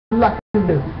like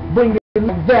this, bring it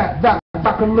like that, that's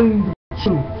exactly the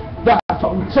truth. That's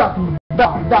what we're talking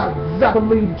about, that's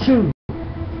exactly the truth.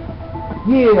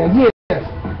 Yeah, yes.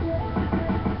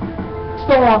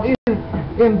 Storm is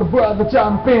in the brother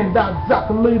Jonathan, that's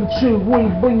exactly the truth. We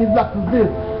bring it like this,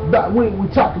 that's what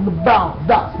we're talking about,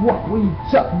 that's what we're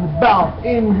talking about.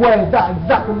 Anyway, that's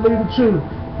exactly the truth.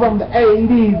 From the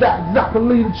 80s, that's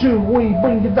exactly the truth. We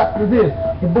bring it like this,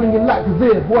 we bring it like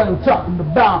this, what we're talking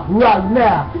about right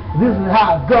now. This is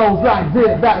how it goes like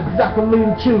this, that's exactly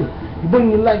the truth. You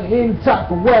bring it like any type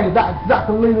of way, that's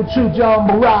exactly the truth.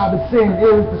 JumboRobinson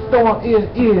is the storm, it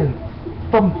is.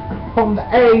 From the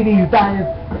 80s, that is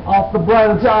off the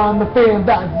brother Jonathan,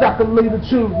 that's exactly the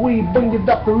truth. We bring it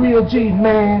up the real G,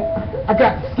 man. I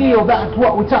got the skill, that's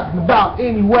what we're talking about.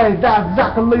 Anyway, that's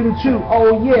exactly the truth.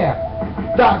 Oh yeah.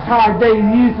 That's how they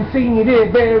used to sing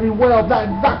it very well.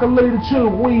 That's exactly the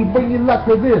truth. We bring it like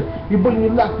this. You bring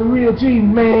it like the real G,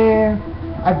 man.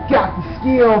 I got the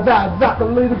skill. That's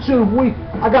exactly the truth.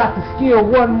 I got the skill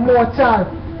one more time.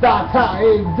 That's how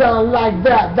it's done like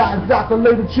that. That's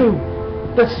exactly the truth.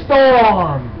 The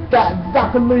storm. That's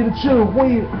exactly the truth.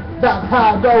 That's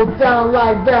how it goes down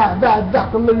like that. That's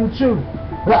exactly the truth.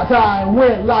 That's how it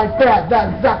went like that.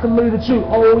 That's exactly the truth.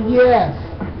 Oh yes.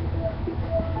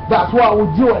 That's why we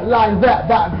do it like that.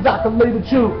 That's exactly the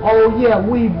truth. Oh yeah,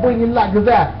 we bring it like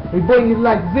that. We bring it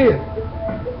like this.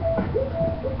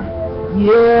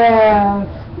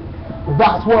 Yes.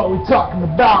 That's what we're talking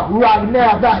about right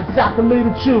now. That's exactly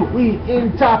the truth. We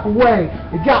any type of way.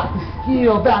 We got the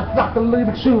skill. That's exactly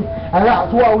the truth. And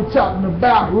that's what we're talking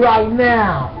about right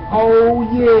now. Oh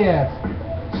yes.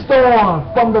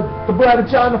 Storm from the brother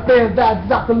Jonathan, that's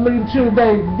exactly the truth.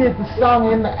 They did the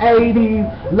song in the 80s,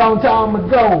 long time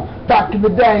ago, back in the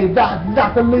day. That's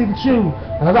exactly the truth.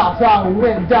 And that's how it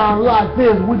went down like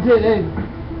this. We did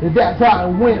it. That's how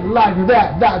it went like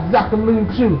that. That's exactly the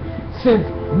truth. Since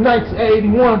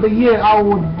 1981, the year I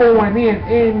was born in,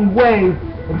 anyway.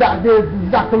 That is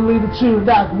exactly the truth.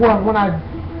 That's what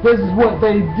this is what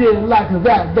they did like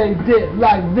that. They did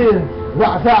like this.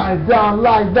 That's how it's done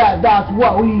like that. That's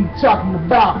what we talking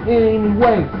about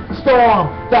anyway.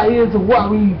 Storm, that is what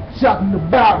we talking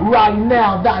about right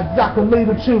now. That's exactly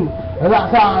the truth. And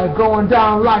that's how it's going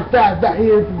down like that. That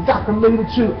is exactly the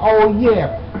truth. Oh yeah.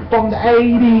 From the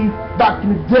 80s, back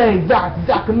in the day, that's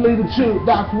exactly the truth.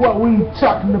 That's what we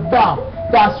talking about.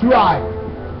 That's right.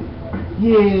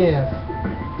 Yes.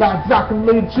 That's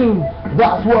exactly the truth.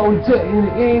 That's what we took in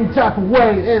any type of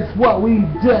way. It's what we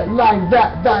did like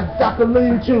that. That's exactly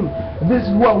the truth. This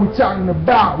is what we're talking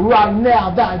about right now.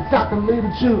 That's exactly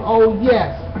the truth. Oh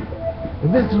yes.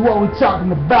 This is what we're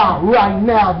talking about right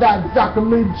now. That's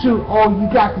exactly the truth. Oh,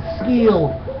 you got the skill.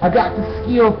 I got the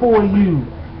skill for you.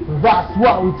 That's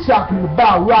what we're talking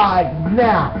about right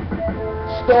now.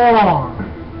 Storm.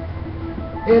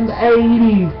 In the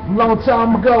 80s, long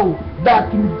time ago,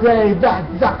 back in the day, that's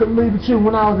exactly the truth.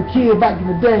 When I was a kid back in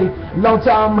the day, long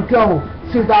time ago,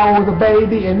 since I was a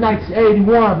baby in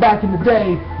 1981, back in the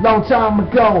day, long time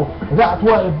ago, that's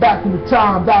what back in the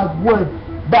time, that's what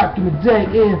back in the day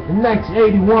in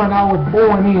 1981 I was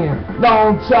born in,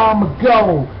 long time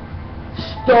ago.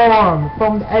 Storm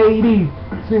from the 80s,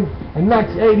 since in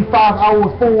 1985 I was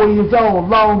 4 years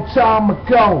old, long time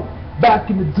ago.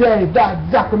 Back in the day, that's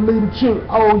exactly the truth.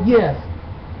 Oh yes.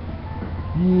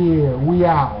 Yeah, we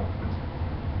out.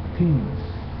 Peace.